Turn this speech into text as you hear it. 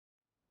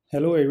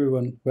Hello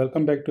everyone,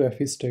 welcome back to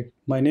FE's Tech.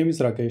 My name is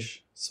Rakesh.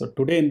 So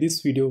today in this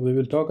video we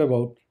will talk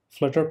about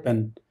Flutter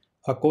Pen,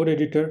 a code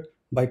editor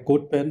by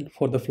Codepen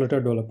for the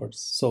Flutter developers.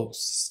 So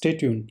stay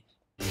tuned.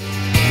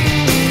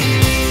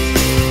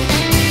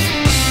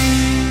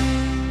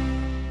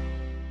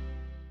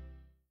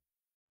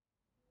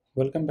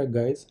 Welcome back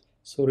guys.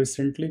 So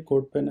recently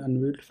Codepen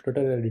unveiled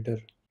Flutter Editor.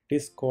 It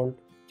is called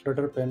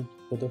Flutter Pen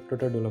for the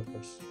Flutter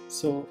developers.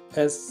 So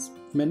as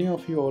many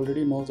of you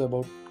already knows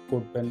about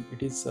Codepen,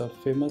 it is a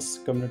famous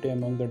community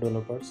among the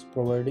developers,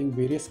 providing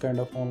various kind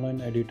of online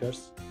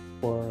editors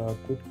for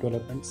quick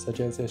development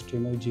such as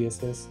HTML,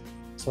 JS,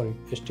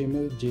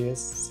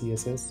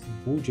 CSS,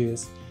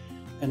 Vue.js,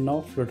 and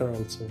now Flutter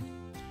also.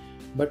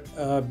 But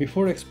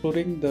before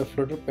exploring the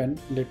Flutter Pen,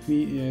 let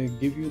me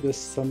give you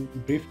some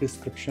brief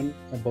description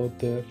about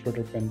the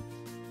Flutter Pen.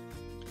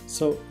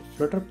 So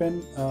Flutter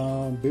Pen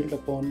built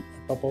upon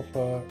top of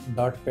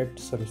Dartpad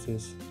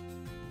services.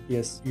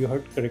 Yes, you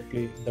heard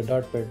correctly, the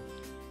Dartpad.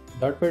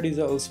 Dartpad is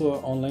also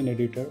an online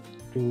editor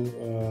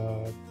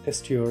to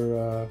test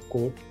your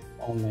code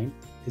online.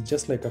 It's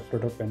just like a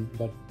Flutter Pen,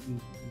 but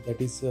that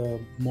is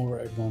more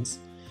advanced.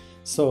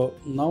 So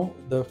now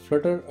the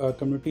Flutter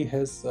community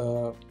has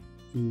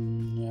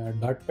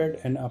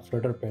Dartpad and a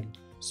Flutter Pen.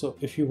 So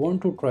if you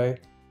want to try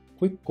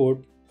quick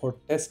code or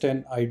test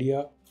an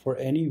idea for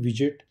any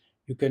widget,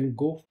 you can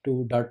go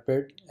to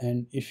Dartpad.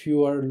 And if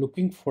you are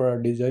looking for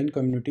a design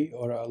community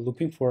or are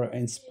looking for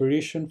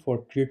inspiration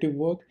for creative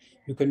work,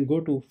 you can go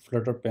to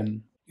Flutter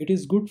Pen. It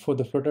is good for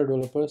the Flutter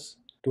developers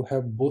to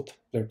have both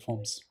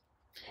platforms.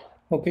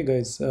 Okay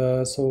guys,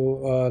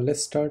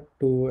 let's start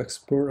to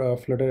explore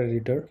Flutter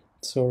Editor.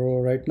 So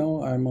right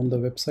now I'm on the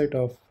website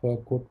of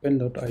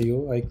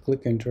codepen.io. I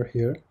click enter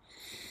here,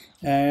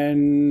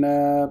 and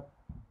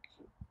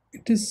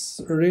it is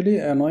really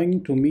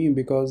annoying to me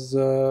because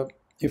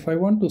if I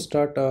want to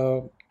start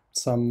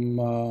some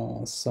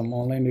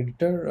online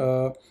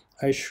editor,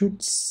 I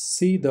should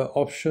see the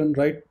option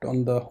right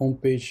on the home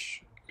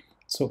page.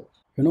 So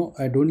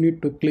I don't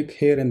need to click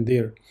here and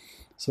there.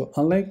 So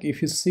unlike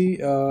if you see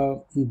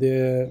let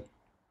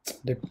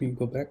me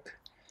go back,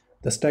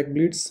 the stack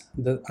bleeds.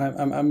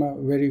 I'm a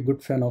very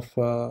good fan of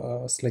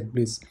stack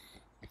bleeds.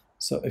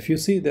 So if you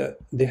see that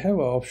they have an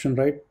option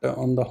right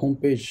on the home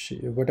page,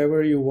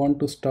 whatever you want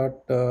to start,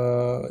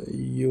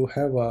 you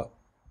have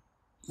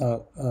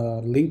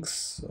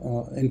links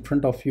in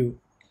front of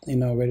you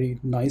in a very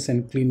nice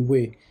and clean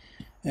way.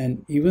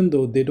 And even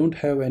though they don't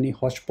have any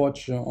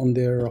hodgepodge on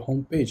their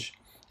home page,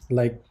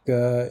 like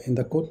in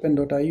the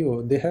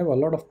codepen.io, they have a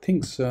lot of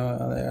things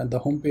at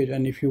the homepage,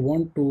 and if you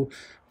want to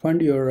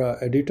find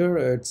your editor,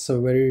 it's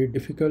very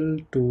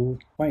difficult to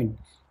find.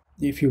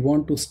 If you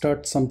want to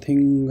start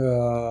something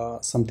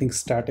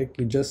static,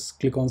 you just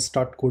click on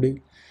start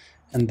coding,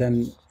 and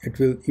then it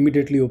will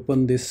immediately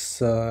open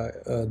this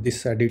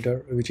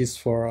editor, which is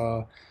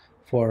for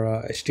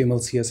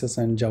HTML, CSS,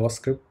 and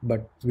JavaScript.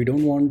 But we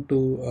don't want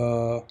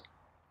to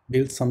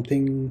build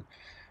something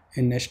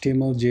in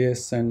HTML,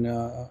 JS, and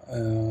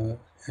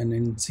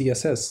in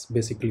CSS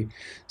basically.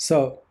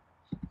 So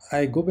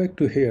I go back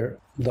to here.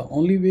 The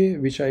only way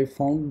which I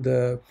found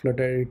the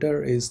Flutter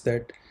editor is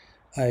that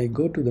I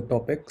go to the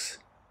topics,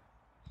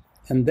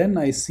 and then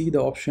I see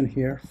the option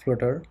here,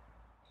 Flutter.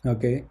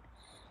 Okay,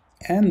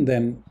 and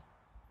then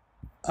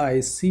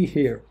I see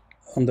here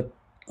on the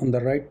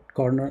right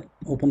corner,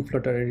 open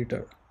Flutter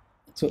editor.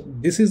 So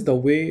this is the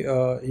way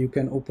you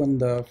can open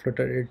the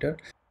Flutter editor,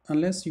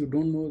 unless you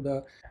don't know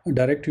the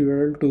direct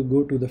URL to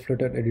go to the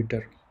Flutter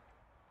editor.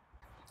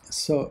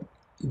 So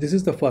this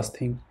is the first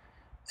thing.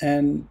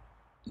 And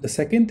the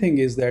second thing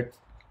is that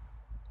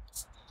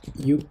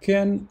you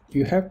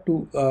have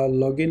to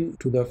log in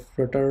to the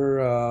Flutter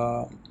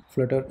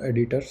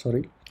editor,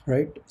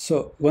 right?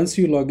 So once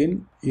you log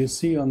in, you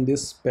see on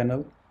this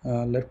panel,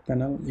 left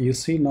panel, you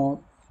see now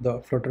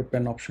the Flutter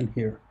Pen option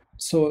here.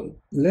 So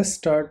let's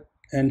start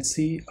and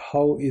see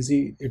how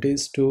easy it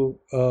is to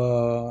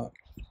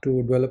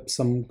develop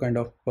some kind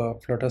of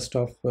Flutter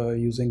stuff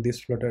using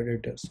this Flutter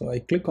editor. So I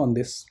click on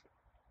this,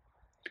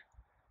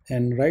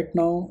 and right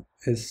now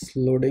is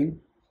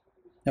loading.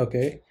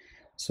 Okay,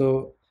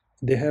 so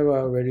they have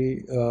a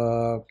very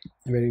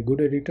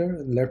good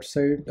editor. Left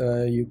side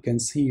you can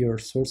see your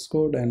source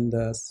code, and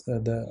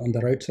on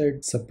the right side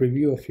it's a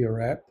preview of your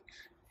app,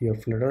 your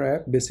Flutter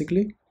app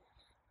basically.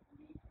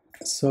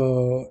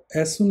 So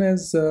as soon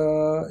as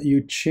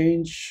you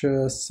change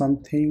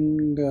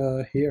something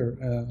here,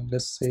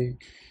 let's say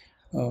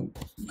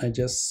I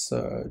just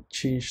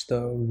change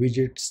the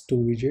widgets to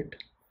widget,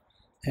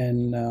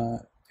 and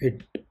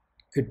it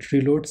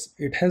reloads.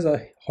 It has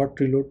a hot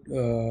reload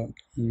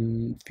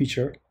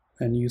feature,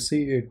 and you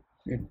see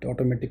it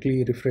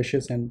automatically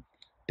refreshes and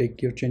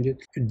take your changes.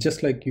 It's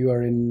just like you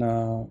are in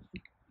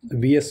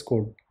VS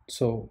Code.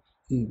 So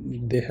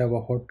they have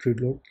a hot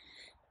reload.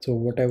 So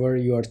whatever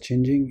you are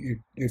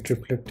changing, it's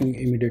reflecting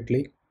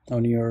immediately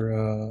on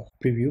your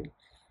preview,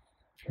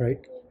 right?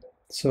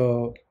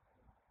 So,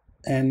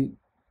 and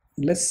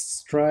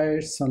let's try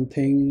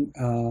something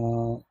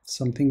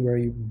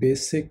very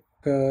basic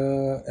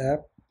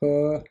app.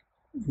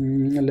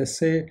 let's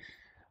say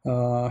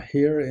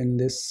here in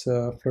this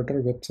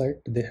Flutter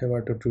website, they have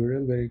a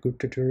tutorial, very good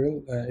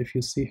tutorial. If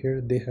you see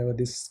here, they have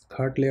this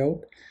cart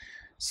layout.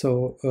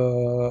 So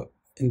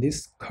in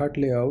this cart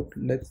layout,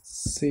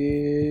 let's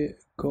say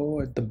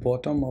go at the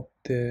bottom of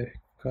the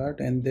cart,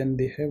 and then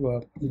they have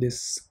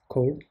this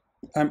code.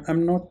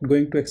 I'm not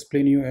going to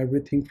explain you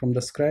everything from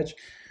the scratch.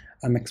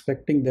 I'm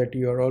expecting that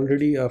you are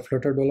already a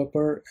Flutter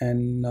developer,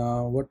 and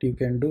what you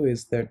can do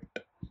is that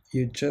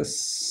you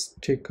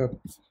just take a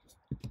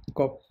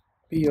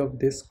copy of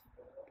this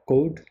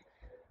code,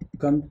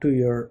 come to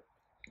your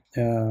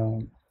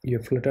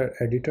Flutter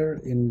editor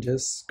in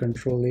just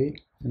Control A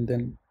and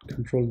then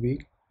Control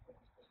V,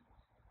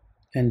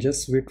 and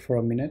just wait for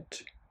a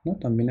minute,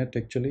 not a minute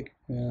actually,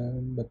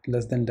 but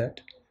less than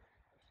that,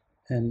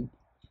 and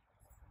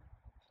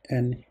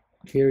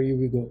here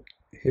you go,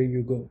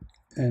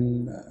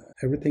 and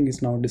everything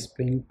is now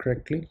displaying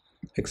correctly.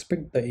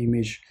 Expect the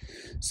image.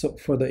 So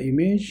for the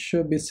image,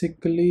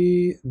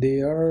 basically they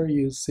are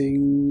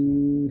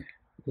using,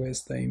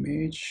 where's the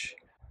image,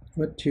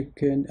 what you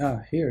can,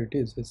 here it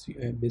is,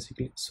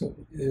 basically. So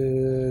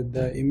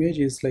the image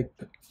is like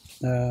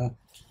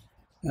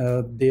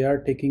they are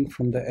taking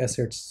from the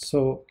assets.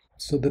 So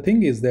the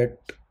thing is that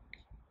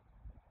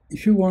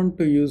if you want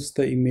to use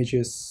the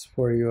images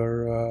for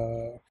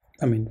your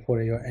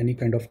for your any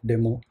kind of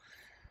demo,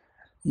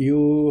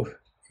 you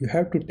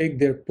have to take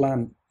their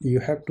plan. You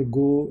have to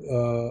go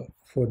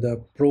for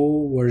the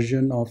pro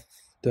version of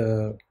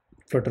the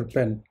Flutter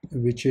Pen,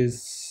 which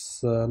is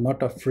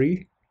not a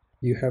free.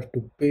 You have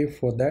to pay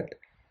for that.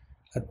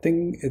 I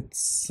think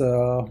it's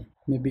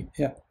maybe,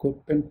 yeah,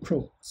 Codepen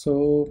Pro.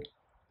 So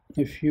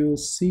if you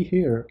see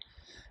here,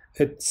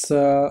 it's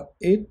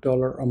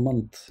 $8 a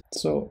month.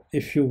 So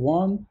if you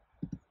want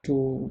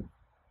to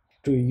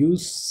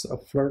use a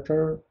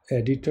Flutter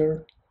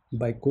editor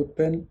by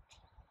Codepen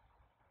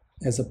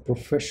as a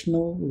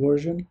professional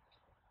version,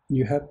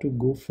 you have to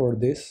go for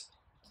this,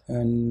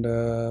 and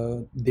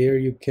there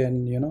you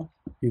can,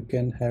 you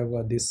can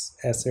have this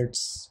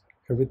assets,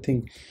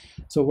 everything.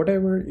 So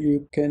whatever,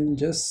 you can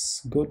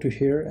just go to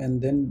here,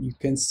 and then you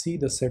can see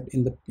the set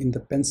in the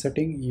pen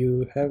setting.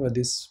 You have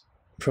this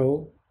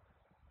pro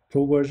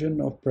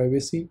version of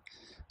privacy.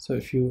 So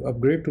if you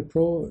upgrade to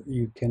pro,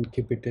 you can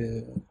keep it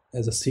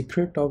as a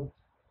secret of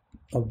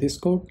this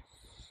code.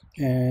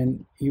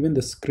 And even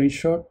the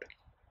screenshot,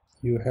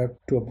 you have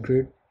to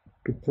upgrade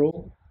to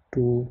pro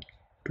to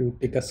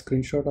take a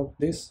screenshot of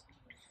this.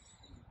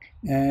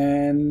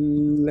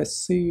 And let's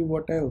see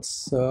what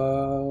else.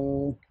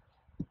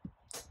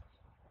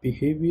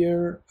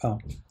 Behavior,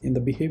 in the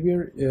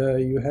behavior,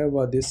 you have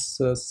this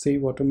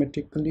save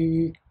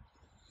automatically,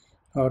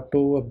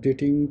 auto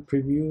updating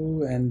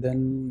preview, and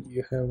then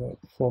you have a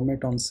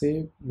format on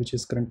save, which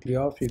is currently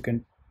off. You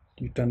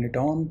turn it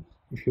on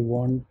if you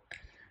want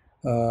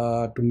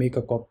to make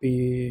a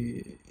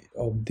copy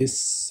of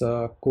this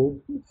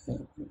code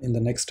in the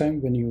next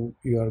time when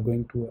you are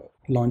going to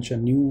launch a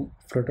new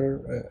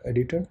Flutter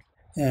editor.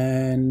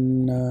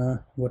 And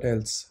what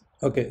else?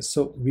 Okay,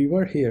 so we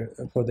were here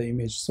for the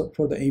image. So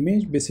for the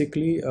image,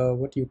 basically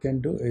what you can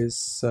do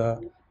is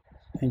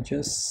and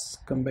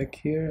just come back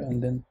here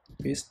and then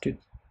paste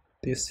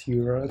this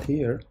URL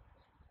here,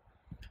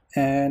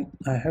 and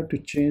I have to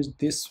change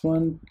this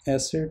one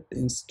asset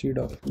instead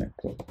of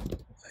network.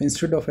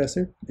 Instead of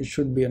asset, it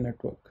should be a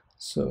network.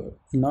 So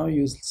now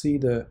you see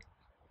the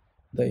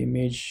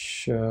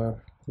image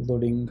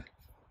loading.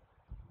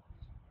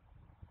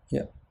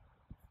 Yeah,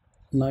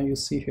 now you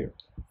see here.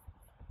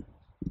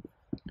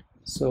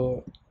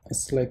 So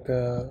it's like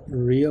a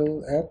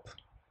real app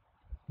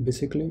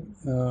basically.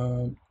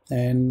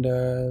 And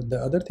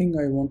the other thing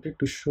I wanted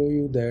to show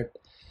you, that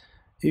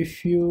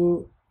if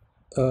you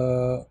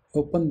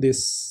open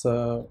this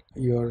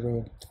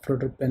your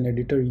Flutter Pen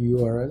editor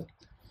URL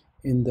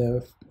in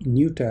the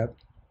new tab,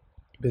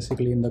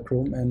 basically in the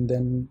Chrome, and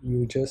then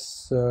you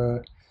just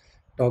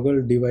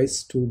toggle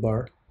device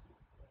toolbar,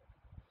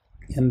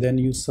 and then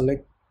you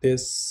select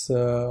this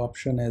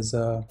option as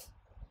a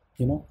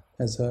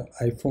as a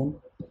iPhone,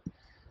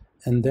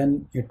 and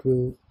then it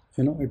will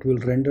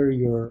render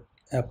your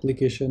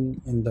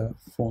application in the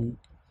phone.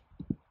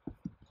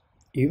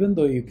 Even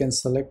though you can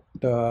select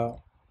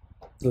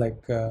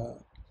like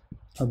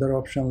other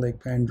option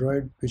like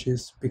Android, which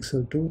is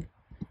Pixel 2,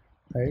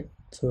 right?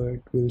 So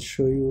it will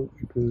show you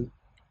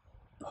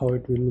how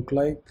it will look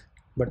like,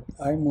 but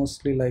I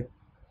mostly like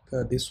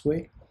this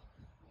way,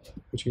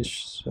 which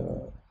is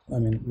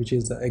which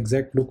is the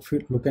exact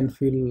look and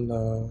feel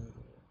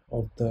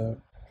of the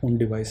phone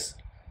device.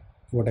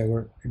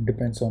 Whatever, it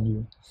depends on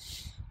you.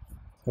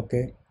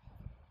 Okay,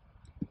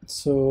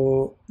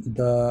 so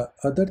the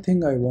other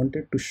thing I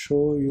wanted to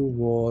show you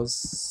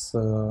was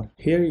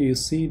here you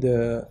see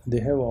they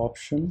have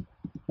option.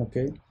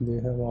 Okay, they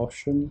have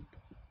option.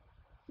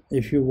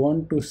 If you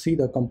want to see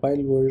the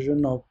compiled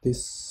version of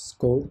this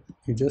code,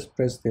 you just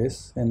press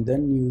this, and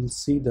then you will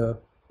see the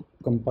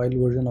compiled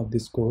version of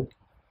this code,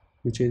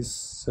 which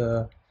is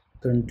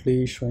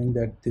currently showing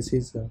that this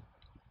is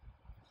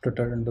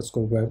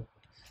Flutter_web.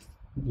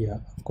 Yeah,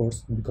 of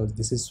course, because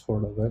this is for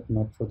the web,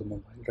 not for the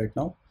mobile right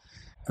now.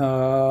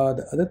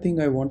 The other thing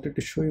I wanted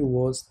to show you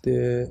was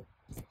the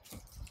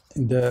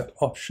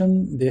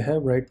option they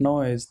have right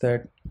now is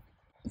that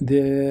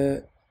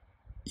the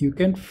you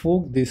can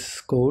fork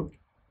this code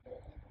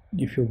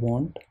if you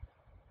want.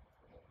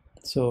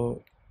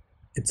 So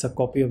it's a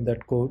copy of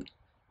that code.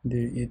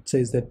 It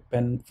says that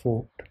pen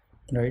forked,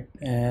 right?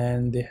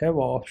 And they have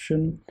an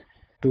option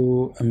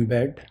to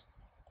embed.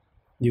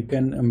 You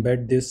can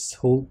embed this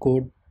whole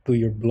code to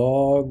your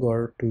blog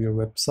or to your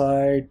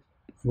website,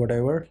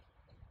 whatever,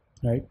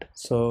 right?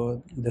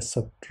 So that's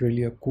a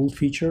really a cool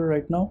feature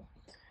right now.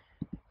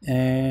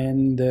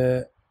 And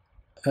the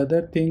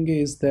other thing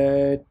is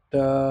that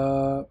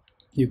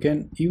you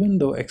can even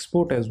though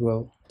export as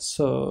well.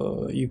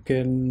 So you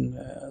can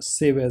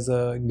save as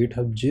a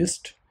GitHub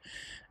gist,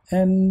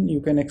 and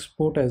you can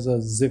export as a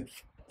zip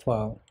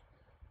file,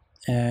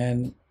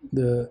 and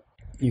the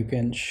you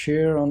can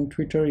share on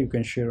Twitter, you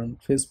can share on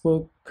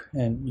Facebook,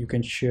 and you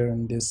can share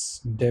on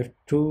this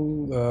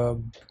dev2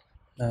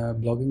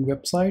 blogging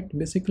website.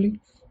 Basically,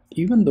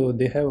 even though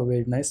they have a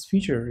very nice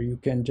feature, you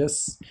can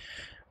just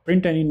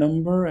print any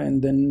number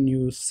and then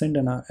you send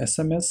an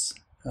SMS,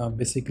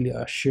 basically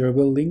a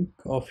shareable link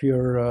of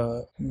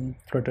your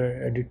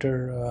Flutter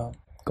editor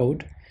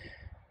code.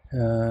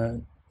 uh,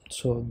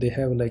 so they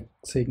have like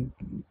saying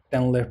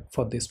 10 left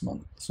for this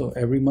month, so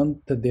every month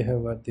that they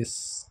have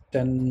this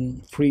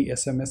 10 free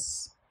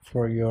SMS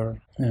for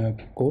your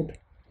code.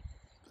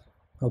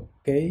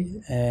 Okay,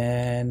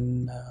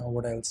 and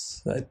what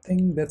else? I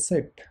think that's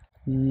it.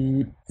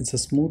 It's a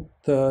smooth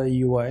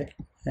UI,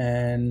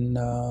 and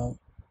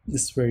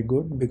it's very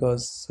good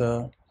because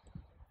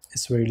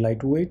it's very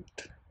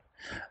lightweight.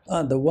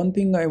 The one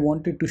thing I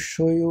wanted to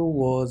show you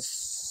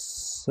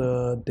was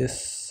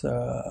this.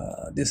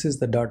 This is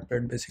the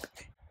Dartpad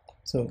basically.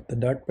 So the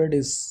Dartpad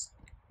is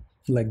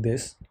like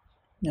this.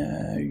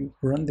 You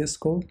run this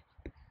code,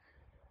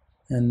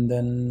 and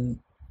then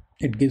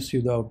it gives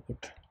you the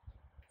output,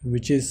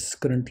 which is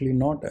currently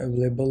not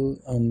available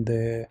on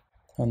the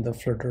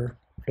Flutter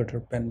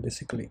Pen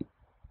basically.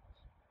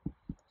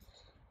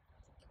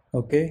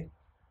 Okay,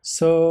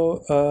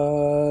 so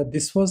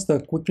this was the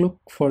quick look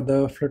for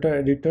the Flutter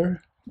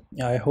editor.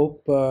 I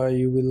hope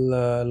you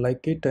will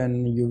like it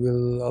and you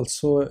will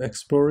also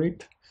explore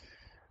it,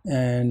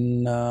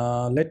 and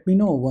let me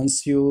know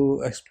once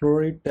you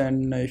explore it,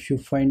 and if you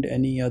find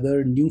any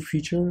other new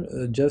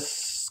feature,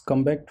 just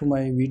come back to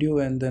my video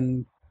and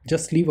then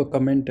just leave a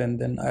comment, and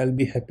then I'll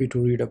be happy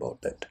to read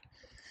about that.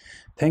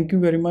 Thank you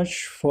very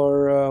much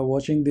for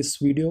watching this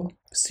video.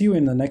 See you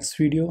in the next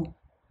video.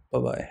 Bye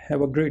bye.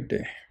 Have a great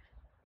day.